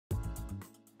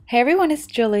Hey everyone, it's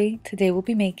Julie. Today we'll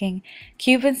be making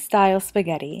Cuban style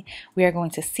spaghetti. We are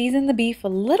going to season the beef a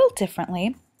little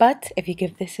differently, but if you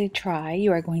give this a try,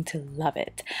 you are going to love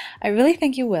it. I really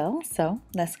think you will, so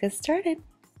let's get started.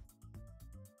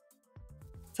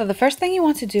 So the first thing you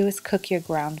want to do is cook your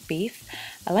ground beef.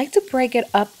 I like to break it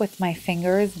up with my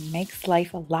fingers. It makes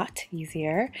life a lot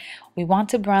easier. We want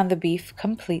to brown the beef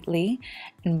completely.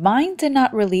 And mine did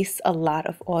not release a lot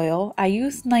of oil. I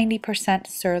used 90%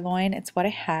 sirloin. It's what I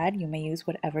had. You may use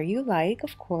whatever you like,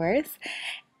 of course.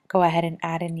 Go ahead and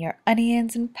add in your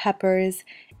onions and peppers.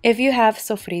 If you have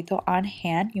sofrito on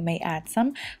hand, you may add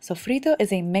some. Sofrito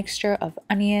is a mixture of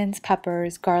onions,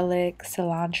 peppers, garlic,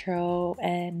 cilantro,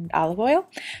 and olive oil,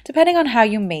 depending on how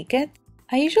you make it.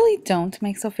 I usually don't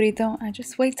make sofrito. I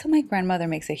just wait till my grandmother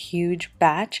makes a huge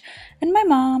batch, and my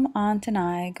mom, aunt, and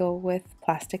I go with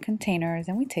plastic containers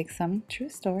and we take some. True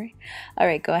story. All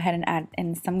right, go ahead and add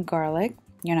in some garlic.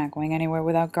 You're not going anywhere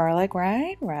without garlic,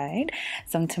 right? Right.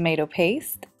 Some tomato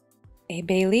paste, a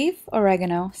bay leaf,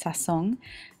 oregano, sazon,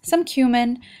 some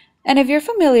cumin, and if you're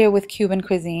familiar with Cuban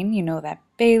cuisine, you know that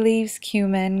bay leaves,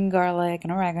 cumin, garlic,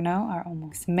 and oregano are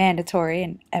almost mandatory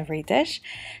in every dish.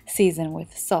 Season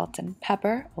with salt and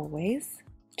pepper, always.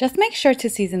 Just make sure to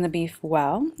season the beef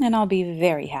well, and I'll be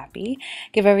very happy.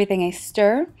 Give everything a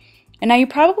stir. And now you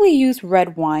probably use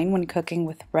red wine when cooking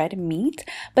with red meat,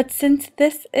 but since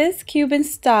this is Cuban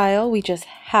style, we just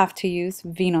have to use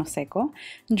vino seco,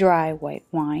 dry white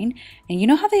wine. And you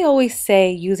know how they always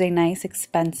say use a nice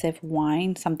expensive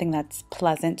wine, something that's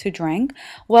pleasant to drink?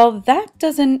 Well, that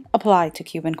doesn't apply to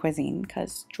Cuban cuisine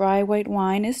because dry white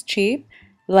wine is cheap,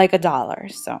 like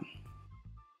 $1. So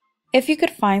if you could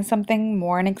find something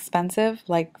more inexpensive,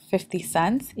 like 50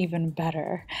 cents, even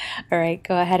better. All right,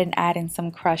 go ahead and add in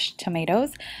some crushed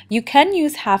tomatoes. You can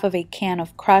use half of a can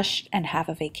of crushed and half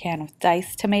of a can of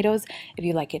diced tomatoes. If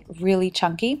you like it really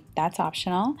chunky, that's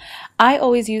optional. I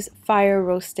always use fire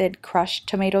roasted crushed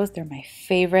tomatoes. They're my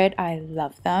favorite. I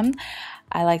love them.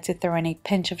 I like to throw in a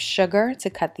pinch of sugar to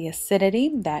cut the acidity.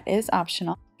 That is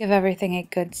optional. Give everything a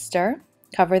good stir.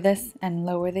 Cover this and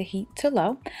lower the heat to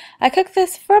low. I cooked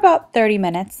this for about 30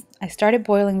 minutes. I started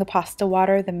boiling the pasta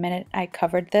water the minute I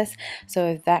covered this,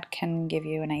 so that can give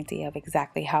you an idea of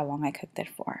exactly how long I cooked it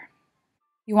for.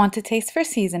 You want to taste for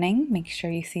seasoning. Make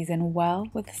sure you season well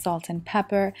with salt and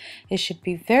pepper. It should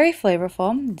be very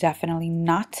flavorful, definitely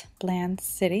not bland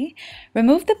city.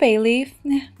 Remove the bay leaf.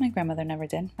 My grandmother never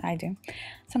did. I do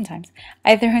sometimes.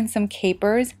 I throw in some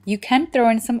capers. You can throw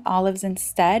in some olives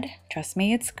instead. Trust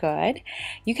me, it's good.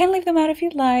 You can leave them out if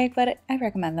you'd like, but I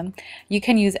recommend them. You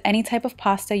can use any type of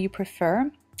pasta you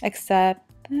prefer, except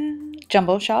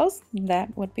jumbo shells.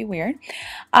 That would be weird.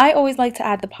 I always like to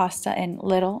add the pasta in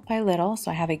little by little, so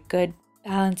I have a good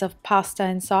balance of pasta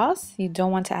and sauce. You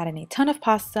don't want to add in a ton of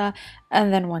pasta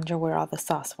and then wonder where all the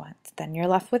sauce went. Then you're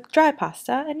left with dry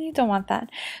pasta, and you don't want that.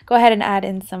 Go ahead and add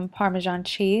in some Parmesan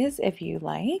cheese if you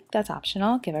like. That's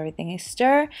optional. Give everything a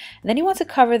stir. And then you want to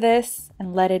cover this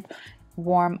and let it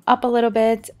warm up a little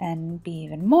bit and be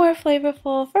even more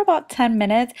flavorful for about 10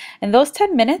 minutes. In those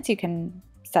 10 minutes, you can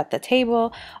set the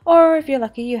table, or if you're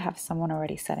lucky, you have someone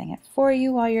already setting it for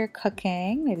you while you're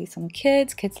cooking. Maybe some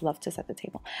kids. Kids love to set the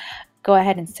table. Go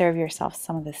ahead and serve yourself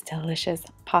some of this delicious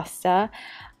pasta.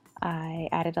 I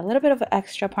added a little bit of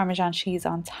extra Parmesan cheese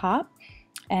on top,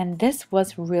 and this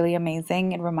was really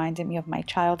amazing. It reminded me of my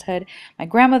childhood. My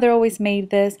grandmother always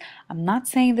made this. I'm not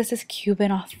saying this is Cuban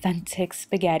authentic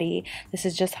spaghetti. This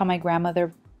is just how my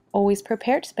grandmother always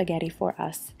prepared spaghetti for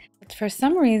us. But for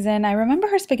some reason, I remember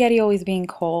her spaghetti always being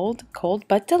cold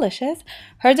but delicious.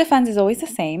 Her defense is always the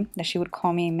same, that she would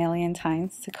call me a million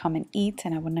times to come and eat,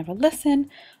 and I would never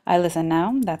listen. I listen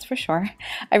now, that's for sure.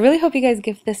 I really hope you guys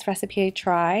give this recipe a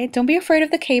try. Don't be afraid of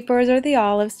the capers or the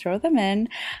olives, throw them in.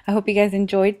 I hope you guys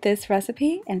enjoyed this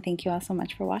recipe, and thank you all so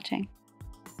much for watching.